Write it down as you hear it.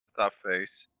that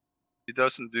phase. He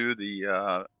doesn't do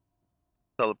the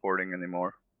teleporting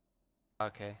anymore.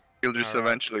 Okay. He'll just Alright.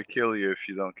 eventually kill you if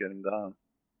you don't get him down.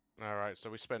 Alright, so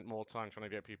we spent more time trying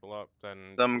to get people up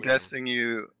than. So I'm killing them. guessing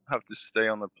you have to stay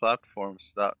on the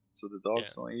platforms so the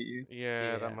dogs don't eat you.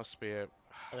 Yeah, Yeah. that must be it.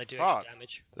 And they do Fuck. extra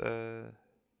damage.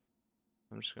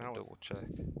 I'm just gonna That was- double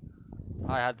check.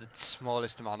 I had the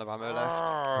smallest amount of ammo left. Oh,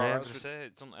 Yeah, I that's, was gonna rid- say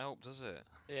it doesn't help, does it?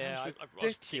 Yeah, That's I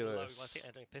was feeling low. I ridiculous. think I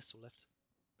had a pistol left.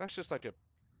 that's just like a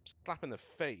slap in the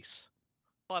face.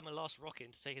 Fired my last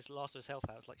rocket to take his last of his health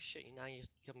out. I was like, shit, now you're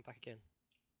coming back again.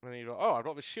 And then you go, oh, I've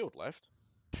got the shield left.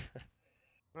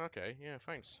 Okay, yeah,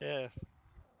 thanks. Yeah.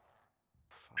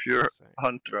 If you're Fuck's sake.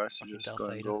 Hunter, I Fucking suggest Darth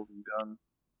going Vader. golden gun.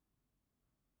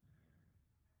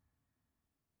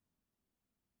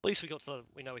 At least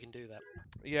we know we can do that.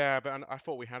 Yeah, but I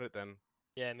thought we had it then.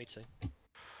 Yeah, me too.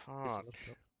 Fuck.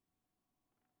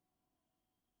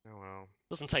 Oh well.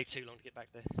 Doesn't take too long to get back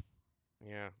there.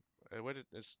 Yeah. Where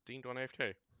is Dean gone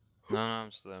AFK? No, I'm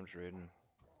just reading.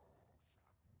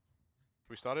 Should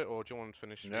we start it, or do you want to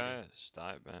finish? No, reading?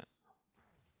 start it, mate.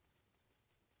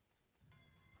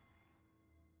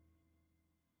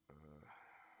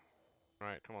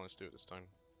 Right, come on, let's do it this time.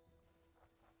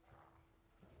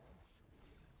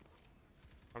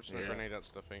 I'm just gonna Yeah. grenade that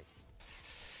stuff, I think.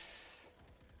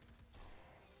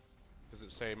 Does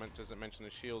it say? Does it mention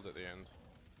the shield at the end?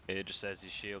 It just says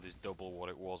his shield is double what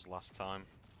it was last time,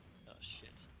 Oh shit.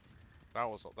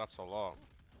 That's a lot.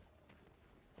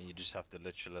 and you just have to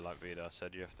literally, like Vidar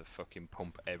said, you have to fucking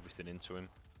pump everything into him.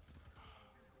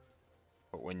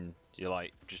 But when you're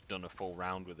like just done a full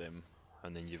round with him,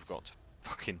 and then you've got to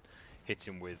fucking hit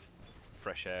him with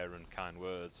fresh air and kind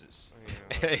words, it's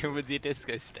Yeah. With your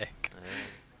disco stick.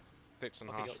 Dicks and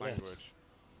What have you harsh got left? language.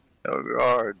 Oh, we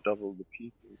are double the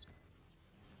people.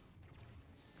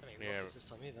 I don't even Yeah. rockets this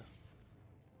time either.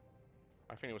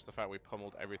 I think it was the fact we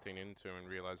pummeled everything into him and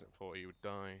realised it thought he would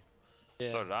die.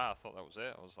 Yeah. So did I thought that was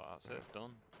it. I was like, that's it,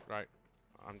 done. Right.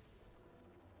 I'm.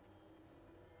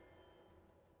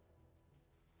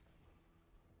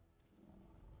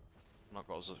 Not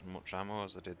got as much ammo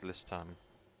as I did this time.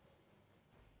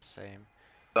 Same.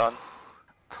 Done.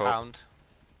 Cool. Hound.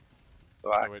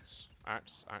 So Oh, axe. it's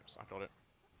axe. Axe. I got it.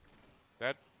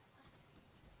 Dead.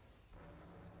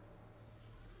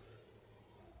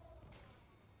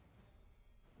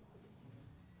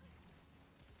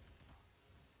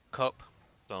 Cup.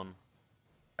 Done.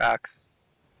 Axe.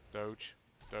 Doge.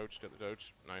 Doge. Get the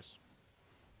doge. Nice.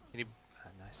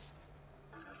 Nice.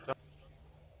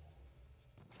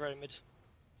 Very mid.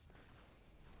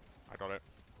 I got it.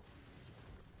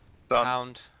 Done.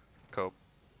 Hound. Cool.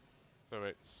 So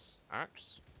it's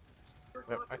axe.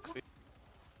 Yep, axe.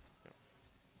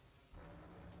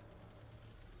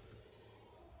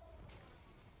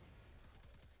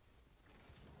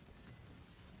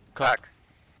 Axe.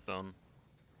 Done.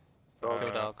 Dog.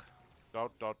 Kill dog. Dot.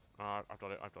 I've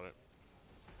got it. I've got it.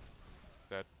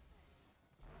 Dead.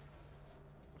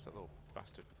 What's that little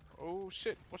bastard? Oh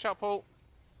shit! Watch out, Paul.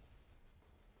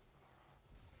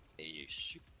 Hey, you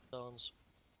shoot downs.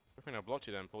 I think I blocked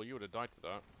you then, Paul. You would have died to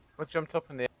that. I jumped up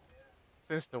in the air.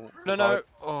 Seems to. No.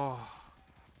 Oh.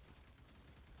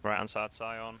 Right hand side,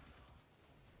 Scion.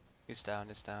 He's down.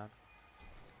 He's down.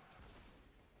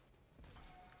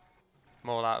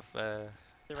 More out of They're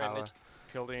very power. mid.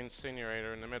 Killed the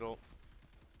incinerator in the middle.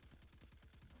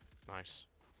 Nice.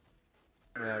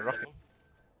 Yeah, rocket.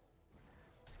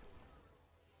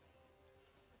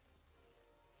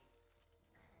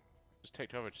 Just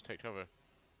take cover. Just take cover.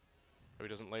 So he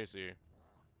doesn't laser you.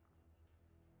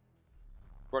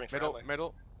 Running for Middle. ammo.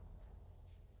 Middle.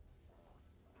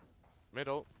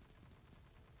 Middle.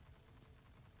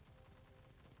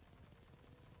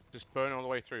 Just burn all the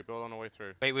way through. Burn all the way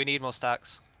through. Wait, we need more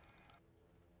stacks.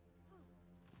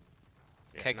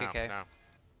 Yeah, KKK. Now.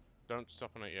 Don't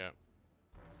stop on it yet.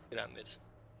 Get out mid.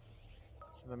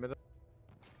 It's in the middle.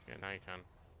 Yeah, now you can.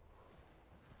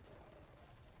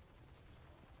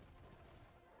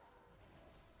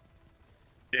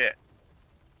 Yeah.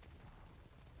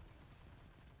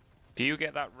 Do you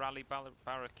get that rally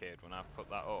barricade when I put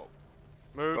that up?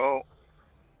 Move. Go.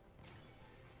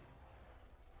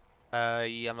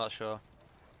 Yeah, I'm not sure.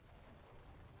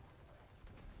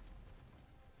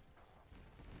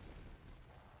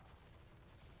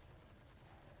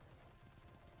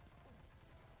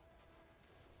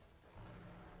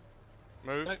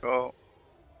 Move. Go.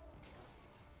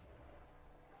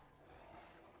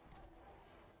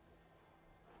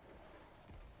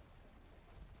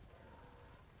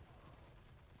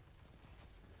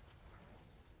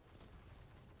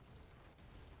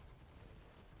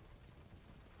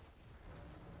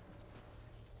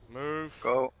 Move.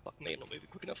 Go. Fuck not moving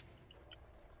quick enough.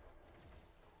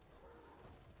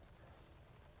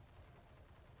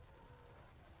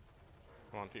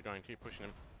 Come on, keep going, keep pushing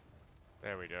him.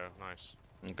 There we go, nice.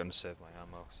 I'm gonna save my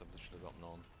ammo because I've literally got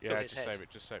none. Yeah, his just head. save it,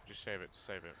 just save it, just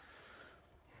save it.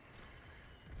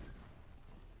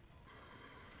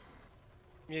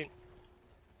 Mute.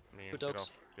 Me, Good get dogs. off,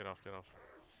 get off, get off.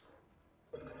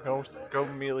 Go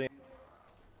melee.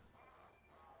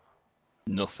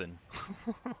 Nothing.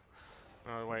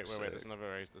 Oh, wait, Sick. there's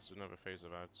another race, there's another phase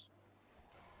of ads.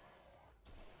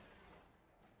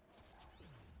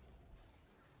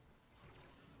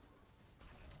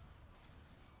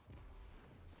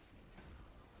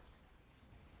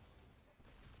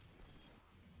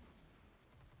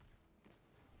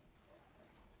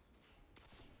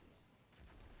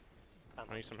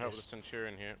 I need some help with the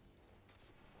Centurion here.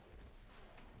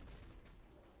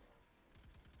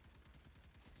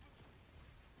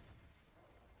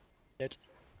 Dead.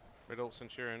 Middle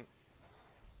Centurion.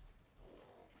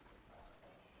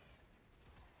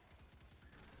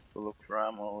 Look for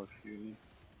ammo if you need.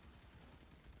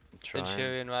 I'm trying.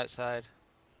 Centurion right side.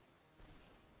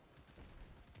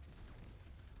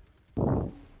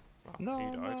 Oh, No,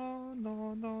 he died.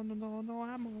 no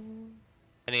ammo.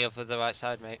 Any other the right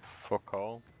side, mate? Fuck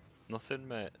all. Nothing,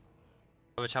 mate.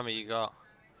 How much ammo you got?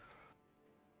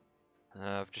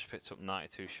 I've just picked up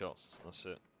 92 shots. That's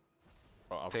it.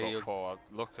 But I've Okay, got you're- 4.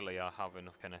 Luckily, I have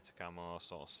enough kinetic ammo. I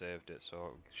sort of saved it,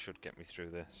 so it should get me through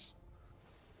this.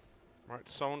 Right,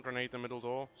 someone grenade the middle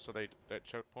door so they at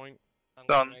choke point. I'm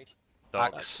Done. grenade.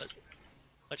 Dog. Axe.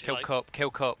 I just Kill like- cup. Kill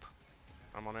cup.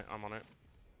 I'm on it, I'm on it.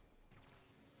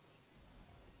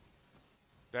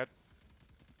 Dead.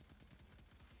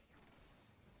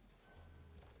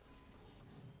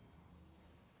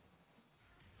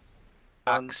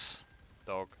 Axe.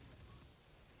 Dog.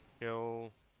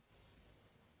 Kill.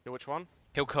 Kill which one?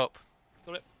 Kill cup.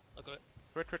 I got it.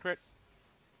 Crit, crit, crit.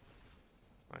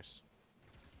 Nice.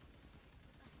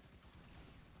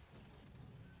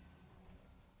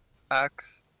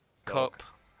 Axe. Dog. Cup.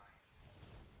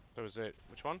 That was it.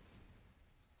 Which one?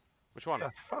 Which one?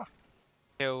 The fuck?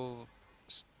 Kill.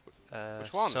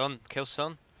 Which one? Sun. Kill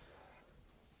sun.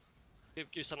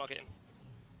 You son, I'll get him.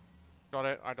 Got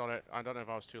it, I got it. I don't know if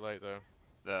I was too late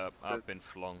though. I've been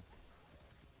flung.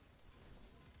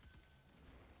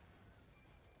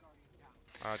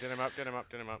 Did him up, did him up,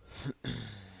 did him up.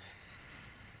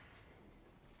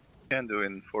 Can do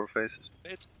in 4 phases.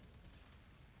 Mid.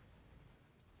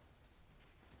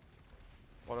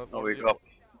 What, Oh, what we did got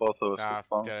both of us. Nah, to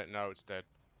spawn. forget it. No, it's dead.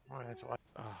 Right, what?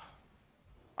 Ugh.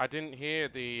 I didn't hear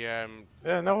the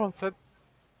Yeah, no one said.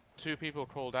 2 people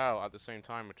called out at the same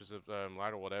time, which is a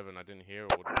light or whatever, and I didn't hear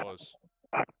what it was.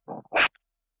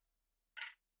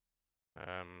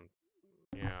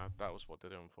 Yeah, that was what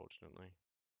did it, unfortunately.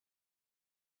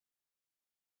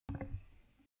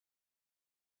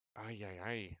 Ay, ay,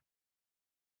 ay.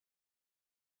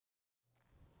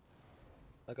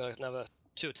 I got another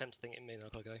 2 attempts thinking me, and I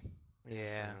gotta go. Yeah.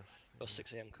 fair enough. Got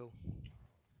 6 AM, cool.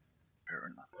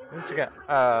 Fair enough. We need to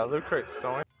get loot crates,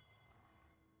 don't we?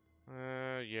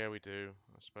 Yeah, we do,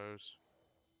 I suppose.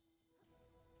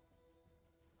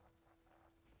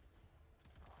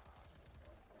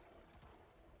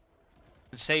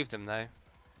 Save them though.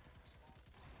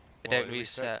 They Well, don't it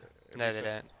reset. it No, they resets-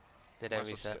 don't. They don't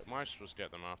might as well reset. Might as well just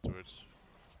get them afterwards.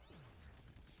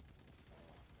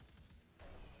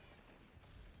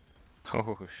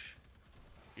 Oh,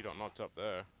 You got knocked up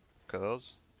there.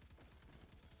 cuz.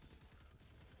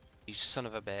 You son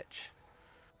of a bitch.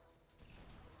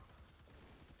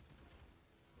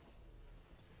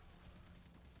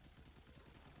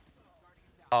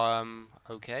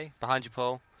 Okay. Behind you,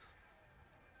 Paul.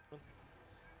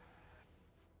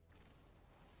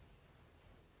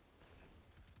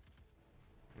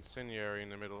 Incendiary in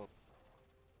the middle.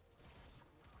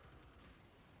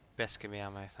 Best give me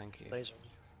ammo, thank you. Laser.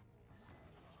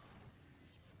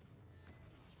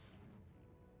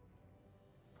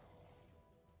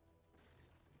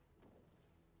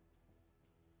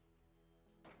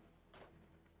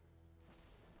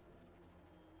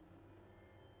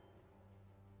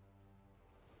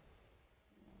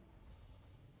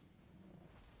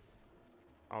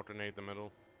 I'll grenade the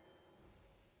middle.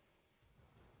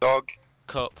 Dog.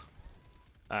 Cup.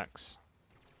 Axe.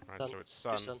 Right, Sun. so it's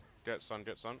Good sun. son. Get sun,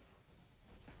 get sun.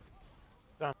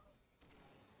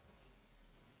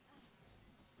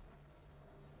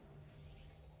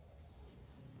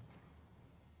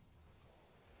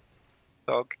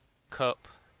 Dog. Cup.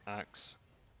 Axe.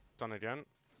 Sun again.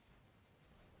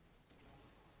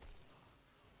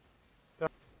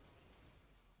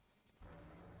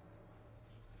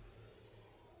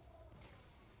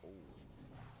 Ooh.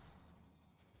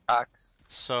 Axe.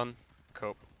 Sun.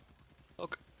 Cup.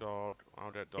 Dog.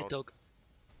 I'll get Hit dog. dog.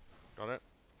 Got it.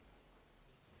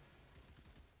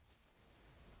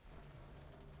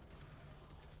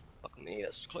 Fuck me,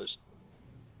 that's close.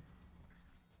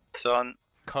 Sun.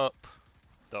 Cup.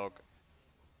 Dog.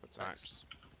 Attacks.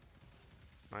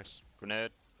 Nice.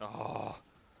 Grenade. Oh.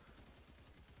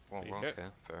 Well, You hit. okay,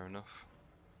 fair enough.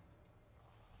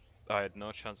 I had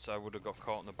no chance. I would have got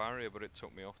caught in the barrier, but it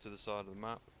took me off to the side of the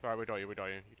map. Right, we got you. We got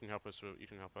you. You can help us. You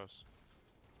can help us.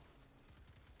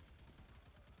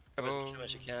 Cover as Oh. much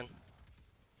as you can.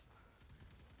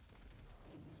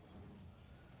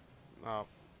 Oh,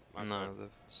 that's No,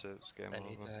 it. it's game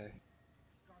Any over. day.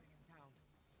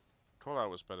 Call out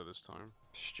was better this time.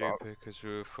 Stupid, because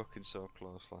we were fucking so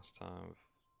close last time.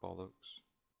 Bollocks.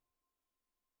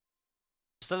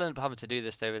 Still end up having to do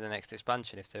this over the next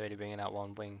expansion if they're really bringing out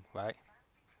one wing, right?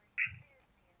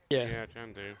 Yeah. Yeah,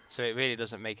 can do. So it really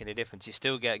doesn't make any difference. You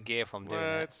still get gear from doing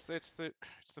Well, that. it's the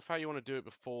fact you want to do it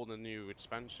before the new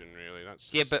expansion, really.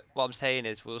 That's Yeah, just- but what I'm saying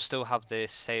is we'll still have the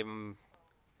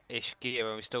same-ish gear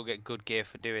and we still get good gear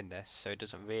for doing this, so it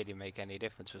doesn't really make any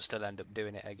difference. We'll still end up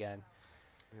doing it again.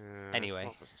 yeah,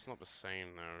 anyway. it's not the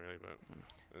same now, really. But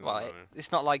it Well, doesn't matter.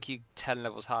 it's not like you 10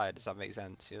 levels higher, does that make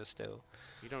sense? You're still...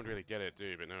 You don't really get it, do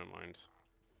you? But never mind.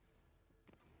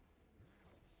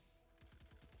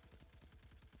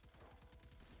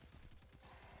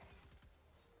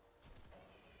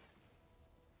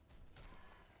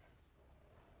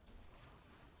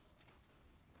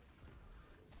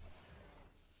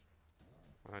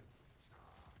 Right.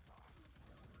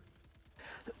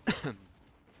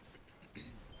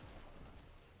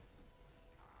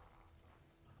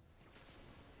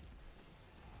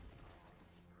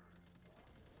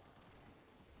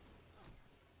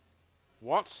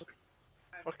 What?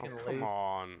 Oh, Fucking come lazy.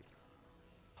 on.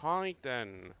 Hide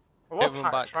then. I was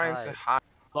Everyone back trying high. to hide.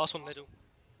 Last one middle.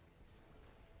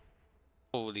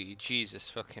 Holy Jesus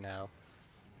fucking hell.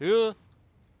 Yeah.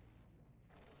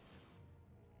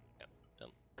 Done.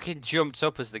 Fucking jumped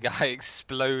up as the guy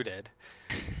exploded.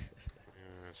 Yeah,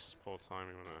 it's just poor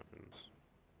timing when that happens.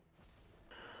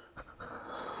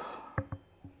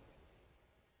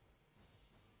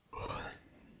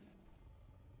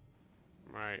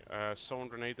 Right, someone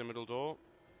grenade the middle door.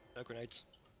 No grenades.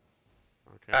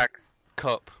 Okay. Axe.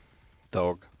 Cup.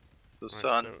 Dog. The Right,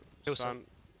 sun. so- Kill sun.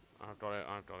 I've got it,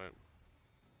 I've got it.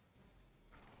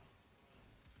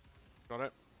 Got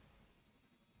it.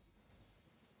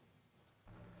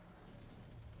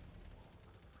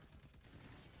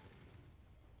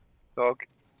 Dog.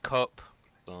 Cup.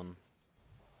 Done.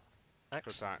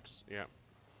 Axe. Attacks, yeah.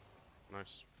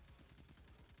 Nice.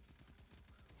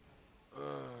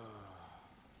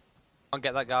 Can't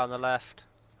get that guy on the left.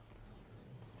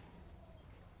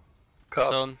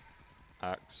 Cup. Sun.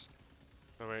 Axe.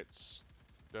 So it's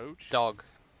Doge? Dog.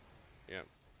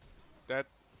 Dead.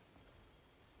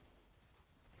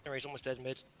 He's almost dead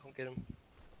mid. Can't get him.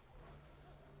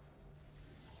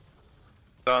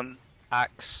 Sun.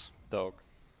 Axe. Dog.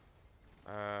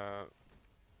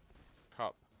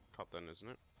 Cup. Cup then, isn't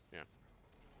it? Yeah.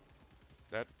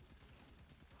 Dead.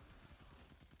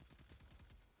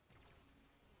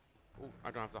 Oh,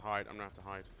 I don't have to hide. I'm gonna have to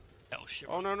hide. Oh shit.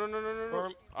 Oh no no no no no no!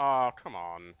 Worm. Oh come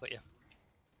on! But yeah.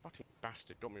 Fucking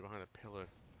bastard! Got me behind a pillar.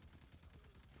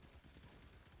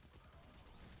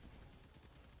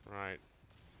 Right.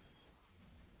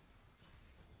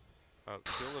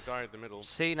 Kill the guy in the middle.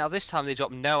 See, now this time they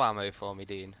dropped no ammo for me,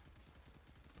 Dean.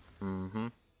 Mm-hmm.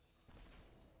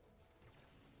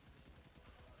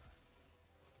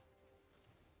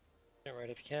 Get right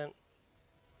if you can.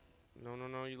 No no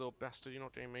no! You little bastard! You're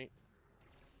not getting me.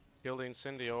 Kill the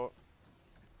incendior.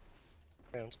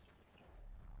 Round.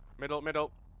 Middle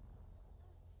middle.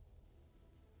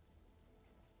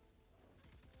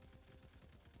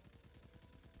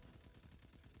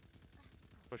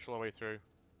 Push all the way through.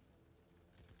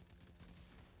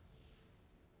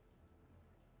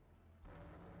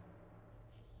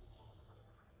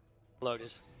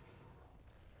 Loaded.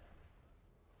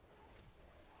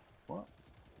 What?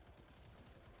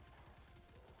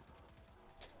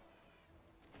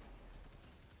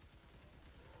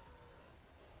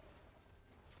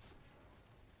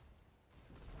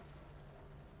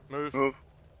 Move. Move.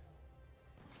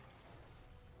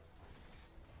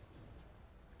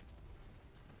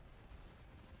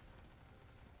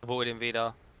 Avoiding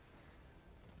Vidar.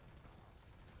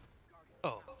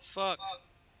 Oh fuck.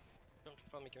 Don't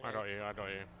find me I got you. I got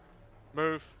you.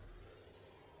 Move.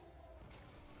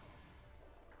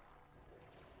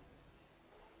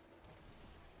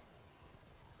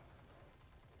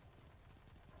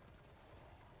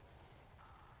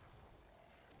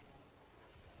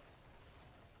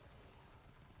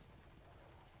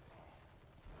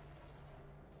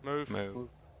 Move. Move.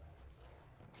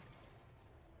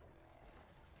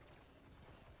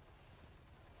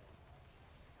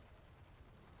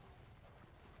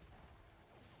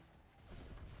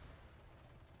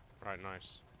 Right,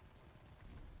 nice.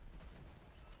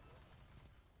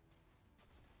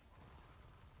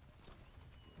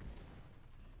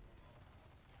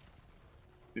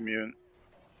 Immune.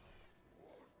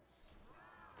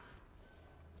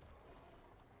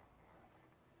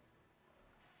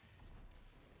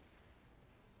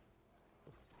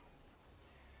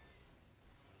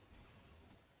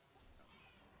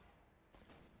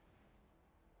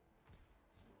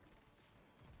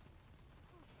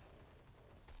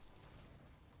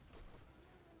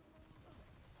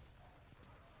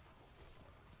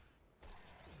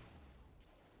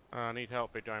 I need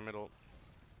help, big guy middle.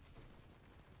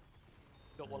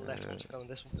 Got one left. Once you go on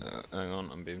this one. Hang on,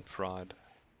 I'm being fried.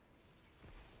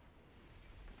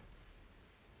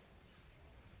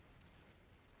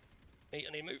 I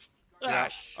need move. Yeah, Ah,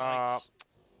 shite. I'll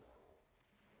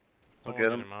Someone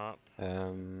get him. up.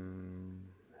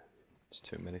 There's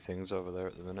too many things over there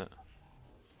at the minute.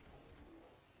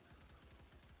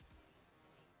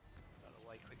 Out of the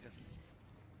way quicker.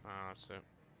 Ah, that's it.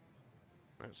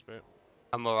 Next bit.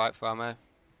 I'm alright for ammo.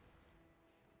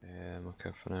 Yeah, I'm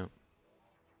okay for now.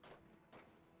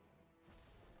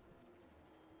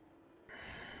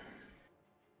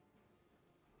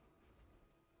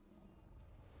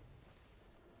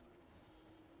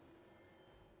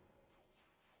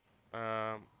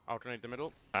 Alternate the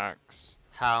middle. Axe.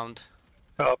 Hound.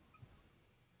 Up.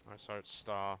 I saw it's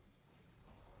star.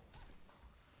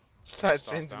 Try to Star's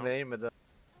change the down. name of the.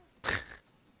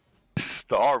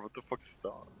 Star? What the fuck's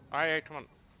star? Aye, come on.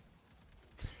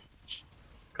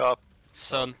 Cop.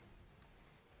 Sun.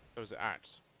 That was the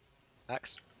axe.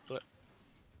 Axe. Flip.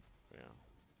 Yeah.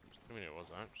 I mean, it was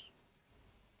axe.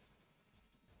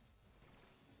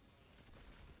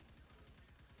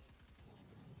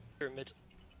 Pyramid.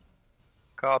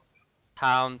 Cop.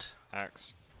 Hound.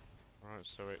 Axe. Alright,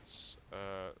 so it's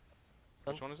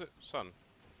Sun? which one is it? Sun.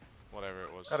 Whatever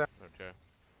it was. Got it. Okay.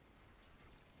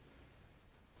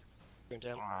 Going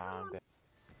down. Ah, damn.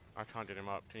 I can't get him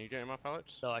up. Can you get him up,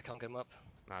 Alex? No, I can't get him up.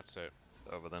 That's it.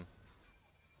 Over them.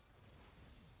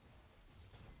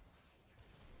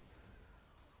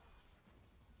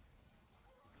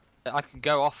 I can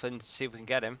go off and see if we can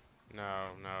get him. No,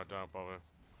 no, don't bother.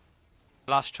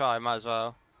 Last try, might as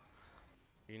well.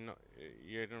 You not.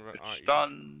 You didn't. It's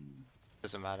done.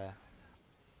 Doesn't matter.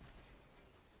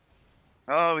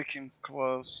 Oh, we can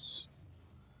close.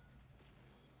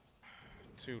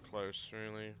 Too close,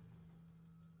 really.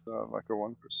 Like a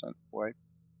 1% wipe.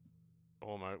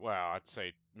 Almost. Well, I'd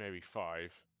say maybe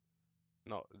 5.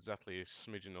 Not exactly a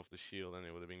smidgen off the shield, then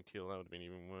it would have been killed. That would have been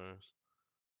even worse.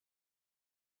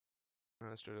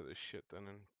 Let's do this shit then.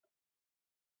 And...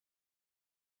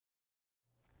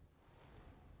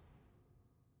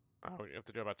 Oh, you have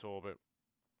to go back to orbit.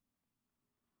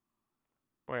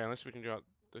 Wait, unless we can go out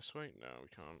this way? No, we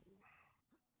can't.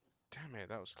 Damn it,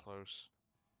 that was close.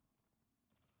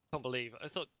 Can't believe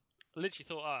it. I literally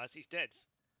thought, ah, he's dead.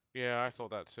 Yeah, I thought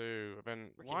that too. But then,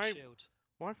 Freaking shield.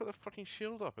 why put the fucking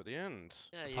shield up at the end?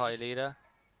 Yeah, you Party just leader.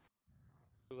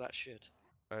 do that shit.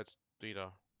 It's Dita.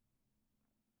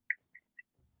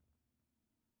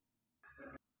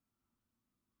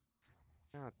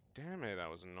 God damn it, that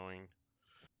was annoying.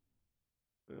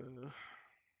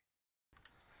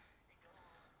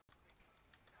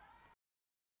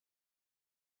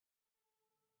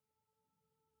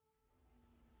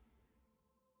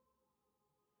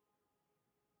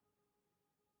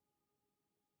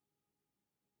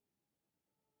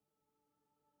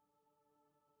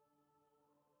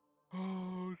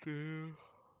 Oh dear.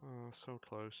 Oh, so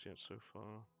close yet so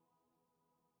far.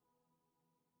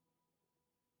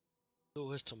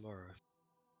 Always tomorrow.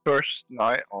 First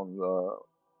night on the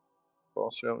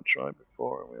boss we haven't tried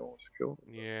before and we almost killed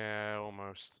him. Yeah,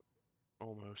 almost.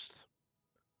 Almost.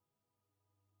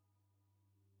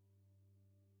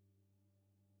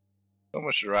 So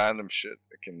much random shit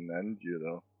that can end you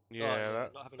though. Yeah, yeah,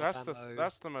 not having enough ammo.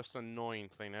 that's the most annoying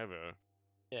thing ever.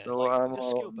 Yeah, No like, ammo, the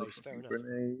skill no base, fair fucking enough.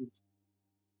 grenades.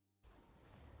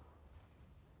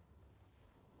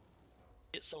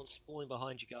 Get someone spawning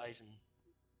behind you guys and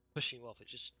pushing you off, it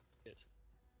just good.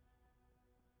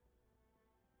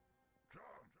 Come,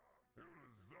 you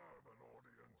deserve an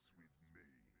audience with me.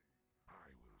 I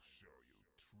will show you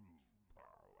true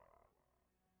power.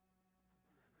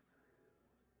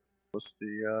 What's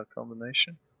the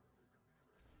combination?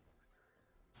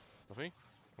 Nothing?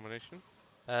 Combination?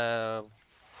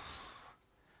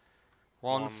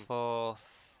 One One- for.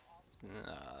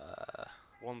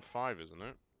 1-5, isn't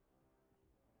it?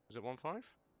 Is it 1-5?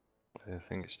 I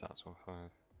think it starts on 5.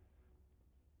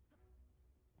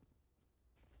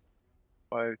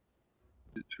 5,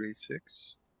 2, 3,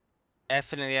 6.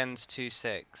 Definitely ends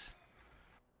 2-6.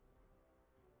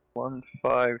 1,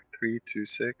 5, 3, 2,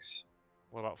 6.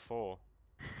 What about 4?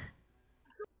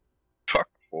 Fuck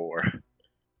 4.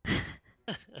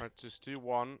 Right, just do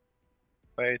 1.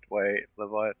 Wait,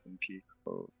 Leviathan key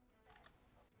code.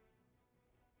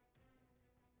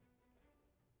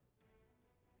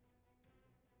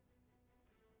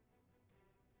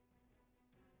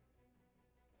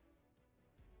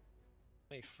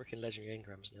 Many freaking legendary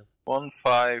engrams now. 1,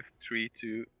 5, 3,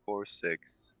 2, 4,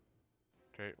 6.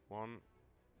 Okay, 1.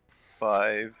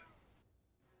 5,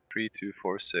 3, 2,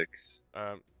 4, 6. No.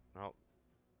 Oh,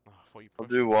 I thought you I'll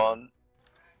pushed do it. 1.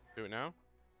 Do it now?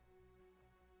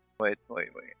 Wait.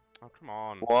 Oh, come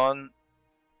on. 1.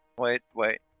 Wait.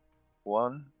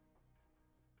 1.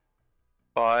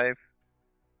 5.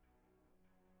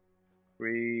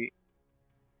 3.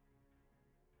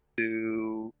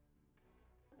 2.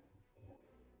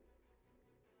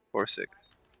 4,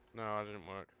 6. No, that didn't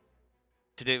work.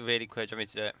 To do it really quick, do you want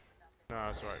me to do it? No,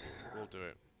 that's alright. We'll do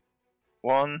it.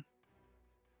 1.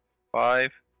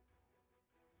 5.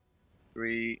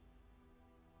 3.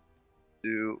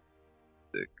 2.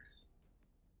 6.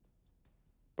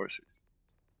 4, 6.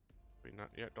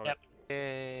 Yeah, got Yep. it.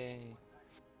 Yay.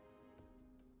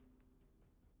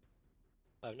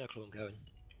 I have no clue where I'm going.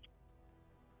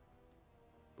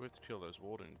 We have to kill those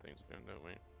warden things again, don't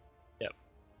we?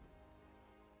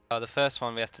 Oh, the first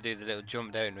one we have to do the little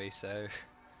jump, don't we? So Yeah,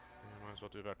 might as well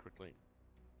do that quickly.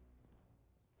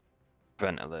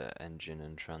 Ventilator, engine,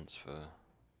 and transfer.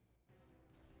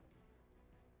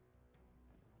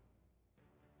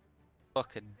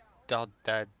 fucking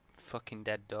fucking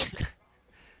dead dog.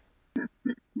 It's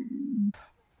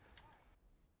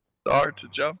hard to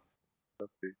jump.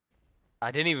 Okay.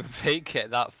 I didn't even make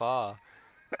it that far.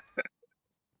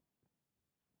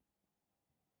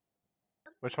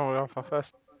 Which one are we going for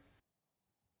first?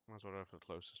 Might as well go for the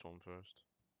closest one first.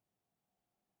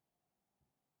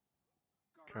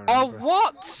 Can't Oh, remember.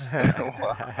 what?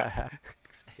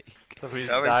 So we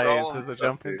Having die into problems the with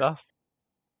jumping that, dust.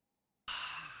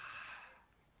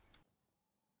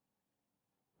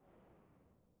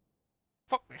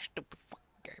 Fuck this stupid fucking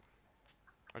game.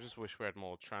 I just wish we had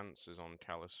more chances on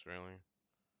Callus, really.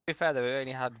 To be fair though, we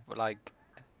only had like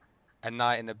a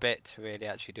night and a bit to really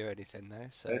actually do anything though,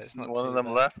 so it's Isn't not one of too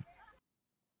them bad.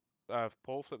 left?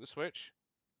 Paul, flip the switch.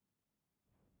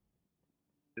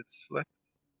 It's flipped.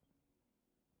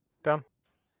 Done.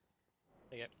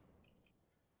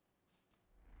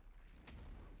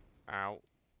 Ow.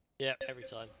 Yeah, every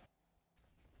time.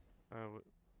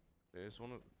 There's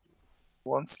one of...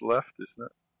 One's left, isn't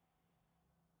it?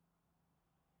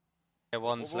 Yeah,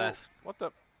 one's Whoa, left. What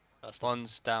the... That's not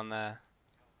One's down there.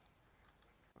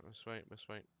 Let's wait, let's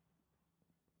wait.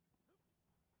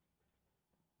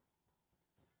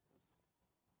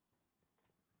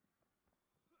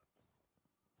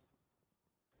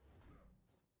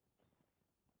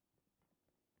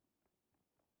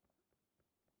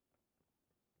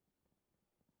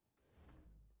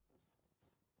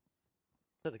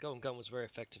 so the golden gun was very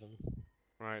effective on.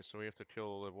 Right, so we have to kill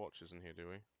all the watchers in here, do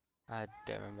we? I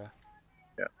don't remember.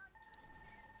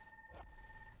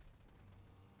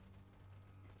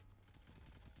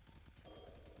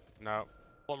 No.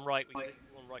 One right, one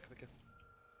right quicker.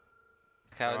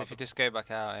 Back out, Well, if you just go back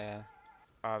out, yeah.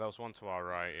 Ah, there was one to our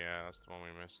right, yeah, that's the one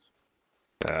we missed.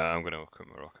 I'm gonna hook up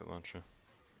my rocket launcher.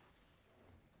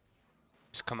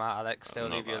 Just come out, Alex. They'll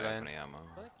Not leave you that I have alone. any ammo.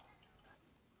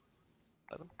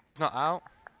 It's not out.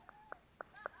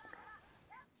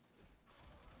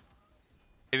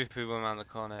 Maybe if we run around the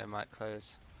corner, it might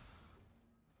close.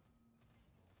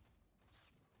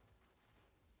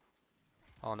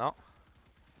 Or not.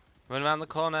 Run around the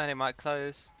corner and it might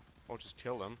close. Or just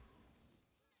kill them.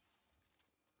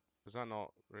 Does that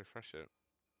not refresh it?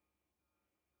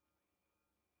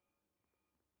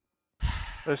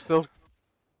 There's still.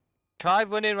 Try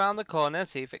running around the corner,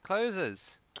 see if it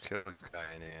closes. Kill the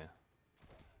guy in here.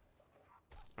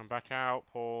 I'm back out,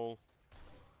 Paul.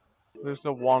 There's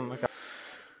the one.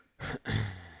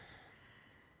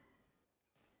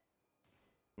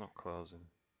 Not closing.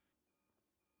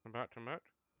 Come back, come back.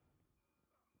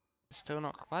 Still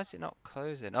not. Why is it not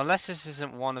closing? Unless this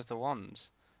isn't one of the ones.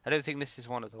 I don't think this is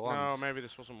one of the ones. No, maybe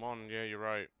this wasn't one. Yeah, you're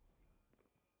right.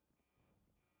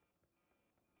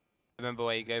 Remember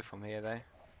where you go from here, though.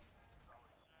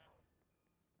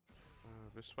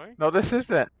 This way? No, this is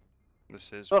it.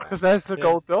 This is Look, one. because there's the Yeah.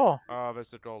 gold door. Oh,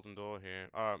 there's the golden door here.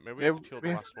 Maybe we Yeah, have to kill the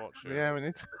last watcher. Yeah, we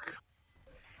need to.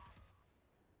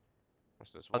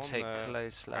 What's this I'll one take there?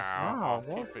 close left. Ow, Oh, I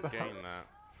what keep the forgetting that.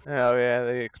 Oh yeah,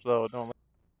 they explode, don't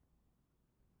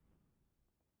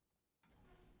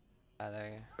Ah, there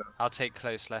you go. I'll take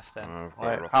close left then. I've got they? a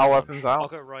Right, rocket power launch. weapons I'll out.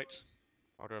 go right.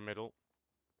 I'll go middle.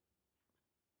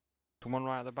 Someone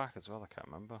right at the back as well, I can't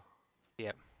remember.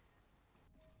 Yep.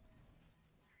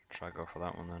 Try go for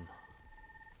that one then.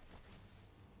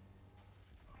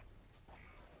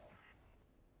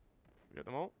 We get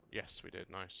them all? Yes, we did.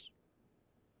 Nice.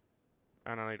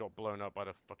 And then I got blown up by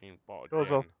the fucking bot Goes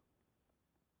again. off.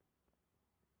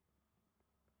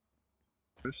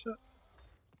 Who's it?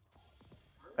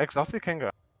 Exotic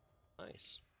Kinga.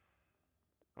 Nice.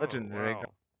 Legendary. Oh,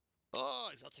 wow. Oh,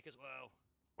 exotic as well.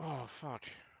 Oh, fuck.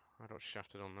 I got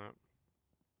shafted on that.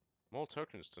 More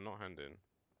tokens to not hand in.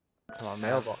 To my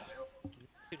mailbox.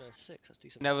 296, that's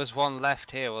decent. There was one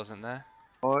left here, wasn't there?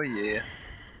 Oh yeah.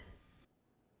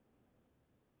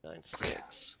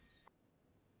 96.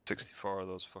 64 of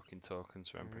those fucking tokens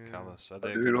for Emperor Yeah. Callus. So I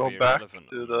they're do going go to be back irrelevant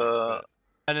to on the next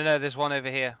the- bit. No, there's one over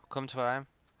here. Come to where I am.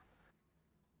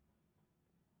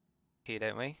 Here,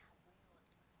 don't we?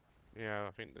 Yeah,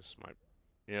 I think this might.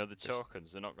 You know, the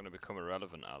tokens, they're not going to become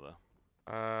irrelevant, are they?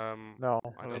 No, I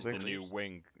I don't don't It's the think. think new so.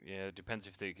 wing. Yeah, it depends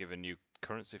if they give a new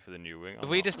currency for the new wing. Or Have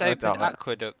we not. just I opened doubt it.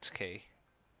 Aqueduct key?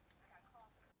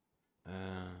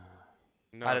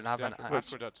 No, I don't it's have the an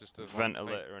aqueduct is the one thing.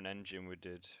 Ventilator and engine we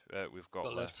did. We've got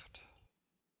Got left. left.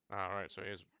 Ah, right, so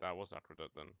that was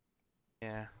aqueduct then.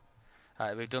 Yeah.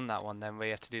 Alright, we've done that one then. We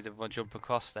have to do the one jump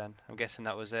across then. I'm guessing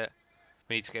that was it.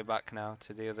 We need to go back now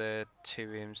to the other two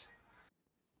rooms.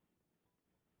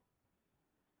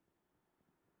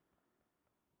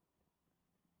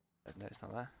 No, it's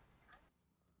not there.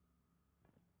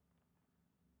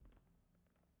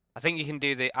 I think you can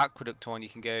do the aqueduct one. You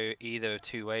can go either of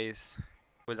two ways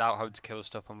without having to kill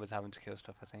stuff and with having to kill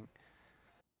stuff, I think.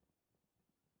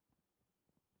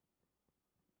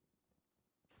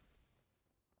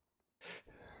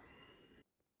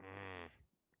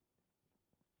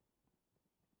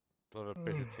 Still have a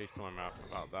bitter taste in my mouth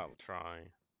about that try.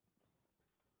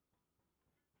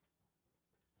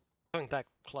 Going that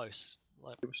close.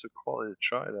 Like, It was a quality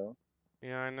try though.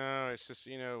 Yeah, I know. It's just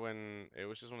when it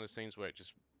was just one of those things where it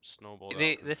just snowballed.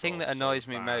 The out of the thing that control annoys so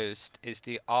me fast. most is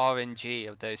the RNG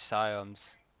of those scions.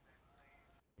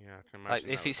 Yeah, I can Like imagine.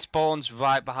 if that it spawns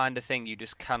right behind the thing, you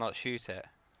just cannot shoot it.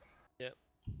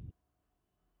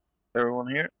 Everyone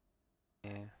here?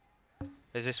 Yeah.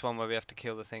 There's this one where we have to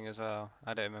kill the thing as well.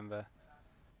 I don't remember.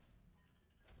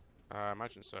 I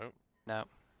imagine so. No,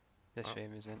 this Oh.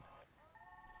 room isn't.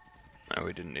 No,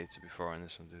 we didn't need to before in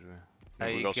this one, did we? There No,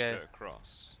 we you go go. straight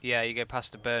across. Yeah, you go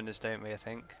past the burners, don't we? I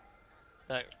think.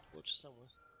 no, we're just somewhere.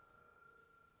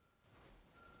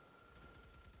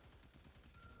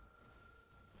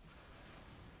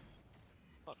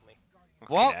 Fuck me. Fucking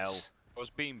What? hell. I was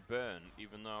being burned,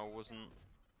 even though I wasn't.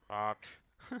 Fuck.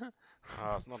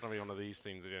 It's not gonna be one of these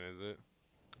things again, is it?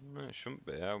 No, it shouldn't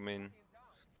be. I mean,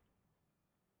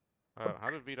 How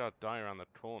did Vidar die around the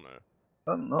corner?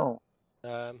 I don't know.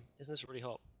 Isn't this really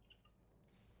hot?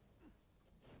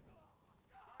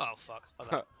 Oh fuck. Oh,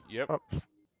 that- Yep. Oops.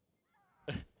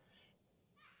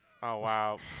 Oh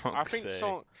wow. I fuck's think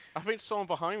sake. someone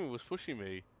behind me was pushing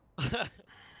me. No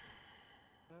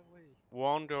way.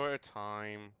 One go at a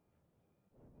time.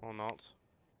 Or not.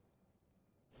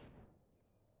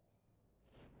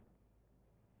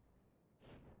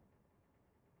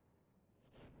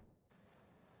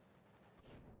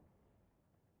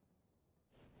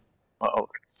 Oh,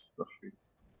 it's stuffy.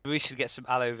 We should get some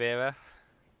aloe vera.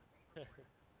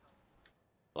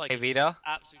 Like, Hey Vida.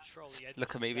 absolute troll. Yeah, Look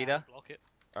just at me, stand Vida. and Block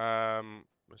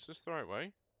it. Is this the right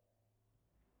way?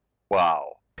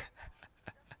 Wow.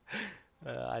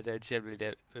 I generally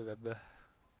don't remember.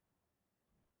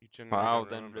 You generally wow, don't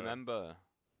then remember.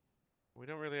 We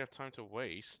don't really have time to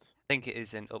waste. I think it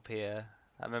isn't up here.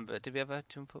 I remember. Did we ever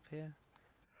jump up here?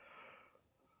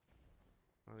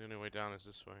 Well, the only way down is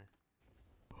this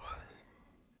way.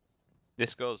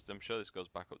 This goes. I'm sure this goes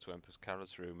back up to Empress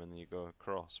Callus' room, and then you go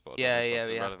across. But I don't Yeah, know if yeah, that's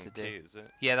we a have relevant to do. key, is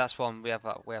it? Yeah, that's one. We have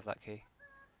that. We have that key.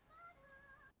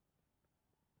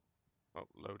 Oh,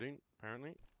 loading,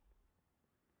 apparently.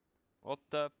 What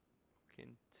the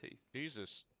fucking teeth?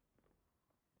 Jesus.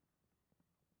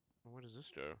 Where does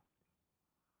this go?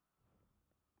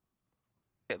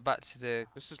 Get back to the.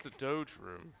 This is the Doge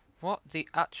room. What the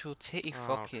actual titty Oh,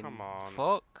 fucking come on.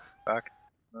 fuck? Back.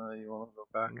 You want to go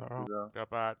back No. to the. Go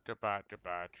back, go back, go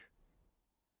back.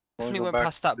 Definitely go went back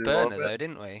past that to burner orbit? though,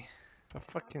 didn't we? The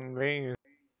fucking maze.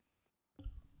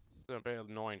 It's a bit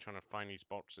annoying trying to find these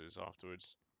boxes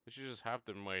afterwards. You should just have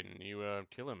them wait and you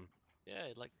kill them. Yeah,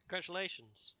 like,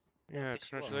 congratulations. Yeah, Yes,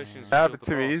 you are. congratulations. you That'd killed be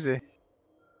the too boss. easy.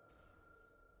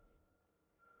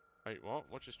 Wait, what?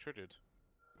 What just triggered?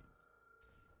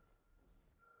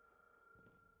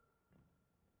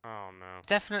 Oh no.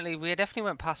 Definitely, we definitely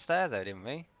went past there though, didn't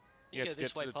we? Yeah, You go to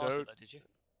this get to way the past doge, it, though, did you?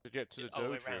 to get to the Oh,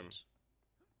 way doge room. round.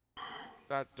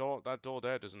 That door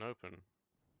there doesn't open.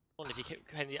 Only if you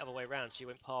came the other way round, so you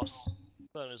went past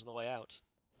burners on the way out.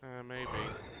 Maybe.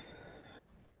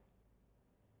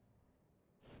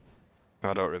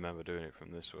 I don't remember doing it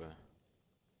from this way.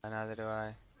 And neither do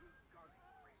I.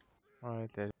 Oh, I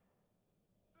did.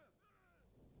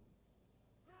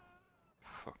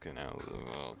 Fucking hell.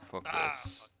 Oh, fuck Ah,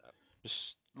 this. fuck that.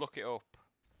 Just look it up.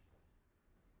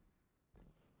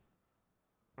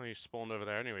 Well, you spawned over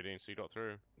there anyway, didn't you? So you got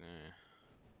through. Yeah.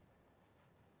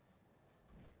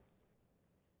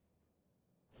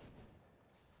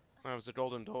 There was a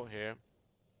golden door here.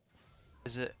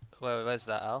 Is it? Where's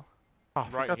that, Al? Oh, I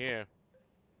Right forgot to- here.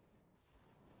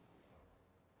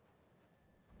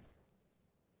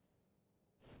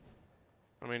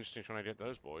 I'm interested trying to get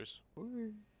those boys.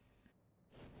 I'm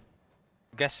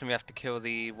guessing we have to kill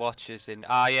the watchers in.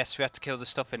 Ah, yes, we have to kill the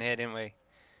stuff in here, didn't we?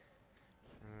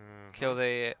 Kill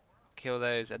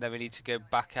those, and then we need to go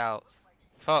back out.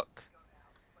 Fuck.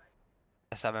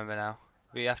 Yes, I remember now.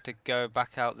 We have to go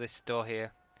back out this door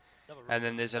here, Another and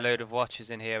then room. there's a load of watchers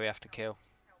in here we have to kill.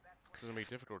 It's gonna be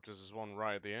difficult because there's one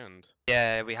right at the end.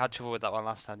 Yeah, we had trouble with that one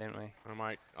last time, didn't we?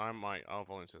 I'll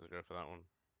volunteer to go for that one.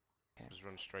 Okay. Just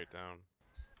run straight down.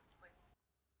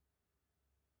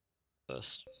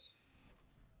 First.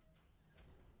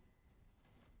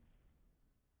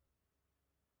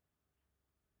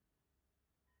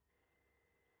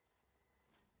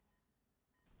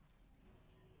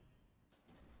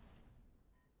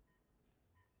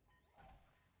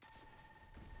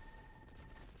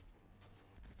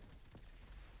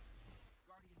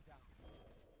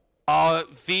 Oh,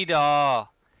 Vidar!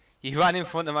 You ran in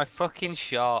front of my fucking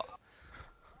shot.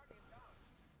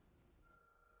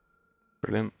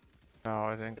 Brilliant. No,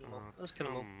 I think. Let's kill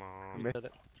them all. Come on. Miss- Did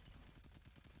it.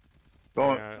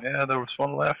 Go Yeah. yeah, there was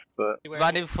one left, but You were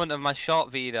Ran able- in front of my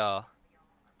shot, Vidar.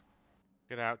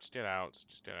 Get out, just get out.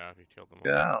 Just get out if you killed them all.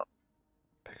 get out.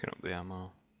 Picking up the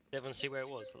ammo. Did everyone see where it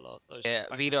was? The lot. Those Yeah,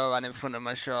 back- Vidar ran in front of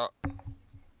my shot.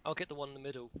 I'll get the one in the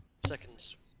middle.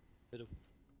 Seconds.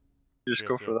 Just Yeah,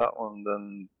 go too. for that one,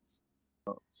 then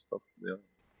stop for the other.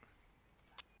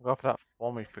 Go for that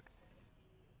for me.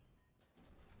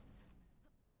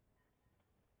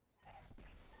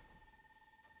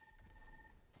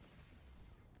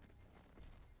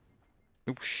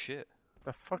 Oh shit.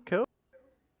 The fuck killed?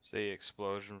 See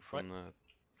explosion from the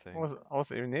thing. I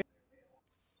wasn't even near.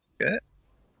 Yeah,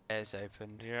 it's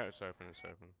opened. Yeah, it's open, it's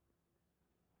open.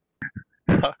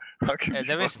 How can you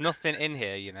There fuck- is nothing in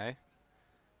here, you know.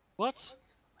 What?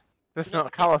 This is No,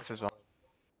 not Callus's one.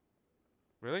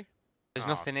 Really? There's Ah.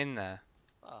 nothing in there.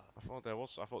 Ah. I thought there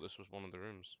was. I thought this was one of the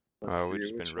rooms. Let's Oh, we've see,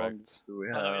 just which been wrecked. ones do we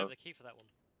Oh, no, we have? have the key for that one.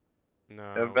 No. A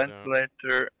we don't.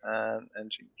 ventilator and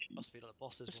engine key. Must be like the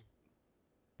boss's one.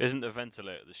 Isn't the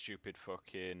ventilator the stupid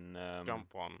fucking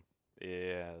Jump one.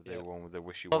 Yeah, the Yeah. one with the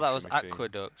wishy Well, washy that was machine.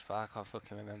 Aqueduct, but I can't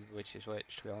fucking remember which is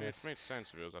which, to be Yeah, honest. it made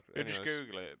sense if it was. We'll just Anyways,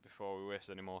 Google it before we waste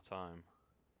any more time.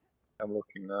 I'm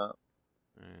looking now.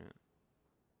 Yeah.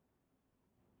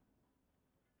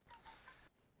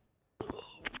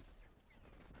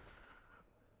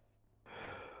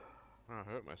 I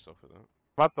hurt myself with that.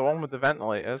 About the one with the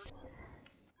ventilators.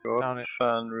 Go Down up it.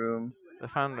 fan room. The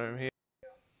fan room here.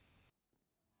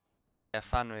 Yeah,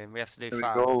 fan room. We have to do We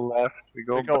fan. go left. We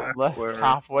go We go back left where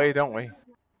halfway, don't we?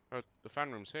 Oh, the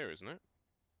fan room's here, isn't it?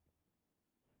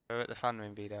 We're at the fan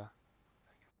room, Vito.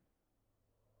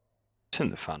 It's in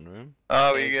the fan room. Oh,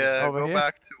 Yeah, we it's just over go here.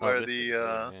 back to Oh, where this the is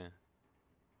it,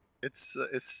 yeah.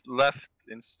 it's left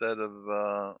instead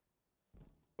of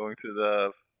going to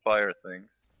the fire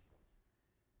things.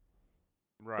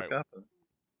 Right. What happened?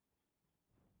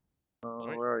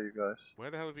 Wait. Where are you guys? Where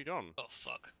the hell have you gone? Oh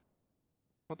fuck.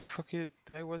 What the fuck is?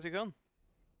 Hey, where's he gone?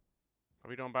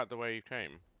 Have you gone back the way you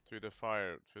came? Through the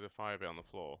fire bit on the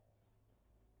floor.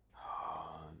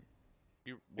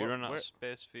 You You what- run out where- of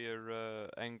space for your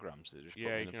engrams that you just Yeah,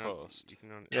 put you in can. the post. You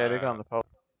can. Yeah, they got on the post.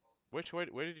 Which way?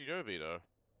 Where did you go, Vito?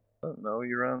 I don't know.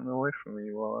 You ran away from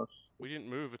me while I was. We didn't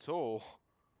move at all.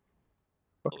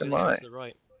 Fuck Oh, am yeah, I? to the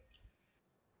right.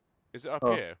 Is it up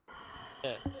Oh. here?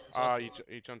 Yeah. Ah, you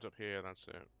jumped up here. That's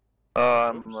it.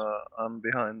 Oh, I'm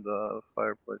behind the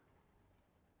fireplace.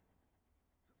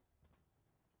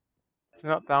 It's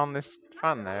not down this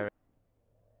fan there.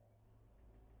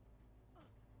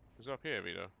 Is it up here,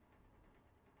 Vito?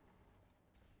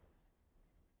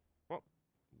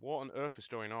 What on earth is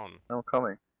going on? I'm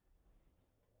coming.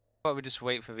 Why don't we just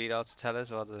wait for Vidal to tell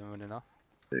us rather than running off?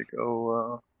 There you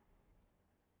go.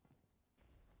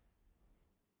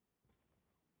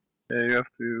 Yeah, you have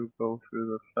to go through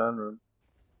the fan room.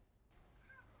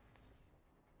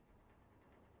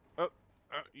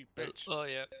 You bitch. Oh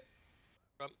yeah.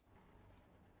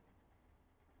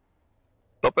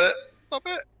 Stop it! Stop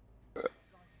it!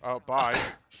 Oh, bye.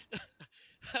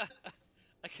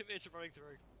 I committed to running through.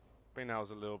 I think that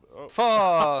was a little bit. Oh.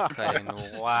 Fucking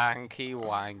wanky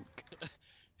wank.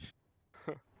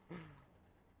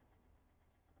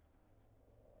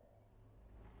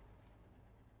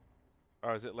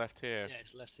 Oh, is it left here? Yeah,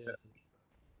 it's left here. I think.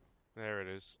 There it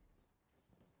is.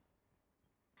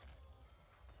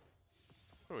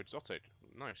 Oh, exotic.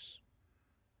 Nice.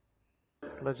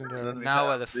 Legendary. Then we Now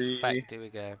where have the fuck do we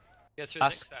go? Go through the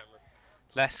That's- next fan room.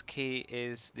 Last key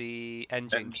is the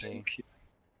engine key. engine key.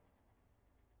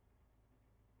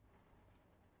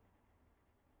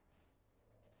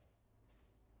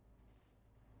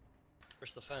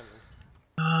 Where's the fan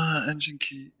room? Engine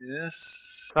key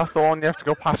is. That's the one you have to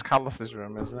go past Callus's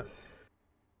room, isn't it?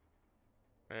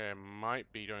 It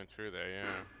might be going through there, yeah.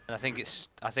 And I think it's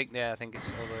all the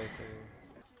way through.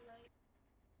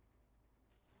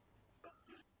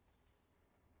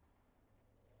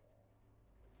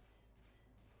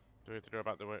 Do we have to go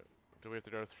back the way? Do we have to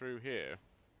go through here?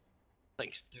 I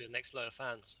think it's through the next load of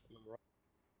fans. if I remember right.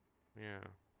 Yeah.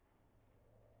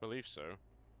 Believe so.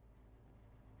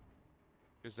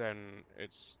 Because then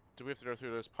it's. Do we have to go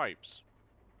through those pipes?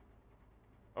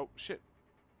 Oh shit!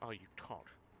 Oh, you cock.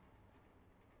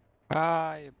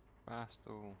 Ah, you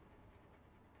bastard.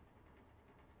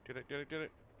 Get it, get it, get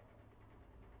it.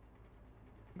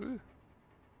 Woo.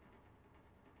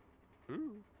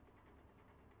 Ooh.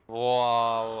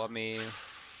 Whoa, I mean,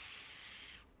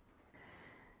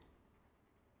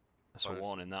 That's a Close.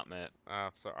 warning, that mate.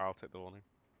 So I'll take the warning.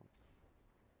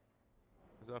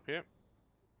 Is it up here?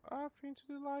 Up into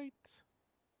the light.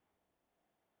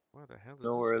 Where the hell is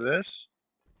Know this? where it is?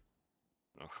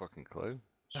 No fucking clue.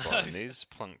 Spotting these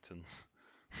planktons.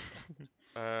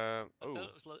 I Oh, thought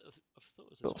it was I thought it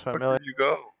was this Looks one. Where familiar. did you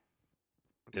go?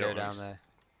 go Yeah, down nice. there.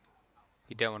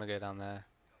 You don't want to go down there.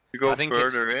 You go I think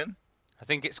it's- further in? I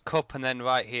think it's cup and then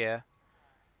right here.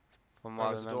 From what I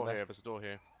there's a door remember. here. There's a door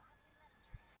here.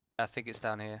 I think it's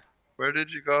down here. Where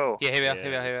did you go? Yeah, here we are. Here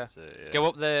we are. Here we are. this is it, yeah. Go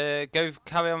up the. Go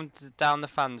carry on down the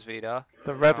fans, Vidar.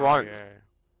 The red Oh, lights. yeah.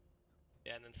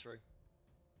 Yeah, and then through.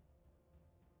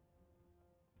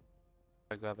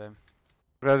 Go grab him.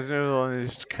 Resident Evil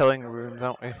is killing rooms,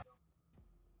 aren't we?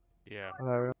 Yeah.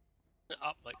 Hello.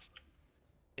 Up like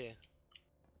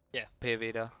Up here,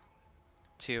 Vidar.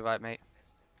 To your right, mate.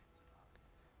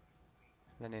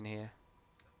 Then in here.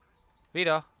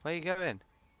 Vidar, where you going?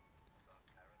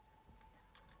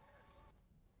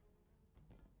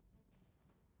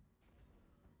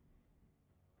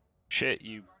 Shit,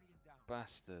 you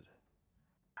bastard.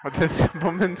 What did you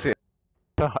bump into?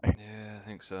 Die. Yeah, I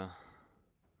think so.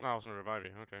 Oh, I was gonna revive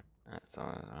you. Okay. That's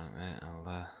alright, mate.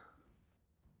 I'll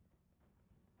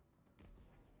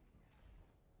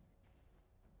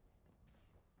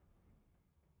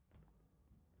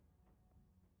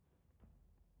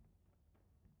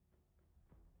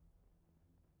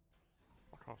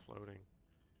Fuck off loading.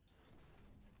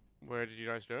 Where did you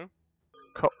guys go?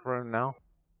 Cup room now.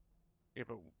 Yeah,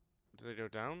 but did they go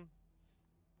down?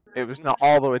 It was not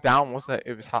all the way down, was it?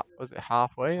 It was was it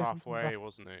halfway? It or was something? halfway,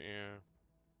 wasn't it? Yeah.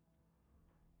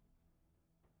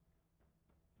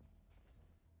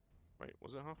 Wait,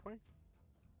 was it halfway?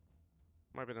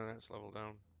 Might be the next level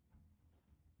down.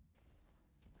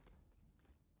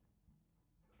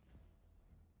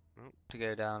 To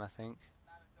go down, I think.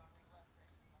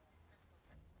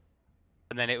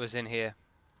 And then it was in here.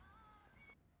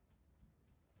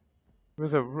 It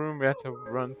was a room we had to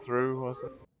run through, was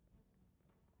it?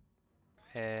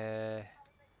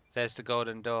 There's the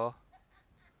golden door.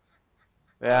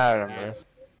 Yeah, I remember Yeah. this.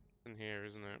 In here,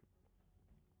 isn't it?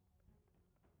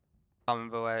 Can't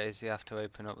remember where it is. You have to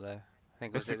open up though. I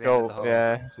think it was Let's at the end of the go. hall.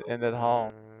 Yeah, it's at the end of the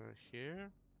hall.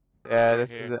 Here? Yeah, Right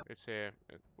this here. is it. It's here.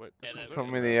 Wait, Yeah, this one's no, Come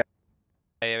open. in the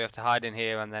Yeah, we have to hide in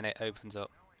here and then it opens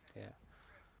up.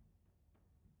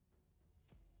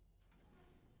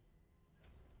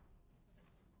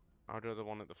 I'll do the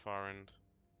one at the far end.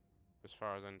 As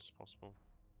far as end as possible.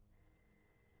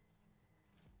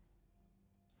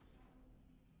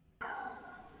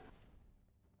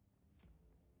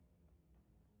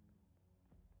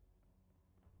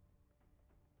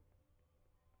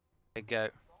 There you go.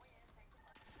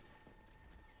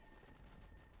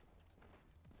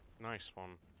 Nice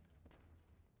one.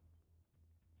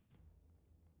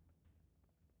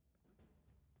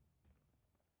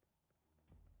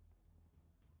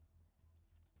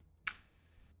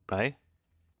 Hey?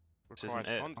 This Requires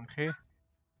isn't it. Okay.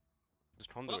 This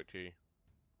conduit key.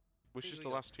 Which Here is we the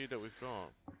go. last key that we've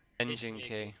got? Engine Engine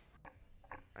key.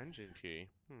 Engine key.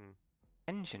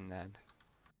 Engine then.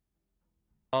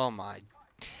 Oh my.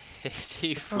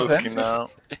 You What's Looking now.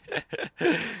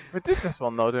 We did this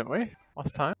one though, didn't we?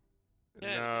 Last time.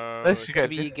 Yeah, No. Unless you get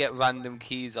Maybe you get random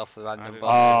keys off the I random didn't-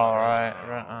 boxes. Oh,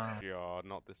 right. God,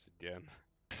 not this again.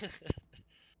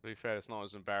 To be fair, it's not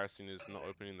as embarrassing as not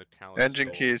opening the Callus Engine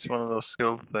door. key is one of those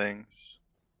skill things.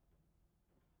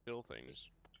 Still things.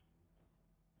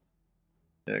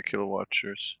 Yeah, kill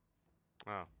watchers.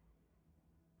 Oh.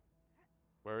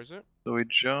 Where is it? So he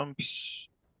jumps.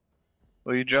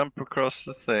 Well, you jump across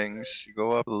the things, you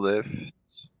go up the lift,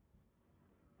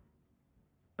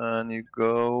 and you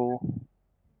go.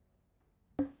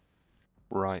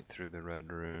 Right through the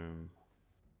red room.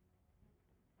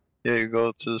 Yeah, you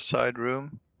go to the side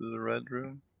room, to the red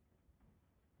room.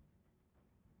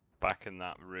 Back in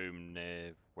that room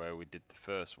near where we did the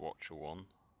first Watcher one.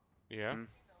 Yeah.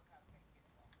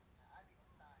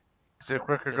 Is it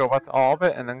quicker go back to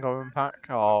orbit and then going back,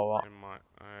 or what?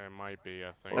 It might be,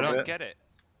 I think. I Well, don't bit. get it,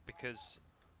 because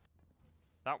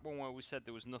that one where we said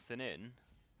there was nothing in,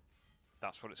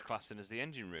 that's what it's classing as the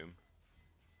engine room.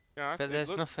 Yeah, But there's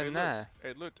nothing there.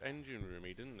 It looked engine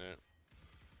roomy, didn't it?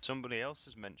 Somebody else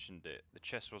has mentioned it. The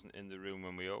chest wasn't in the room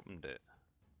when we opened it.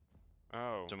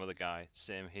 Oh. Some other guy,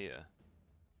 same here.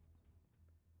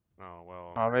 Oh,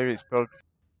 well. Oh, maybe it's bugs.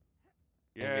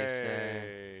 Maybe it's,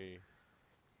 Yay!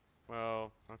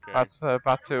 Well, okay.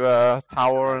 Back to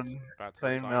tower and back to the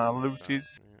same side and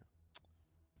looties.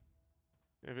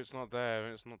 yeah. If it's not there,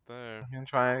 it's not there. We can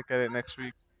try and get it next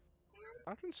week.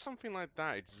 How can something like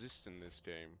that exist in this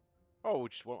game? Oh, we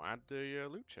just won't add the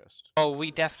loot chest. Oh, we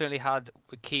definitely had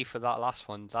a key for that last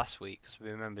one last week, because we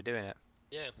remember doing it.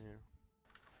 yeah. Yeah.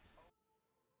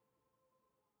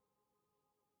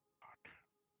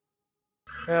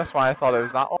 Yeah, that's why I thought it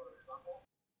was that one.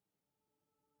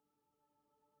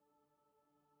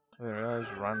 I didn't realize it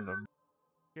was random.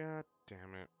 God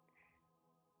damn it.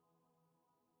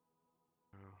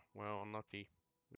 Oh, well, unlucky.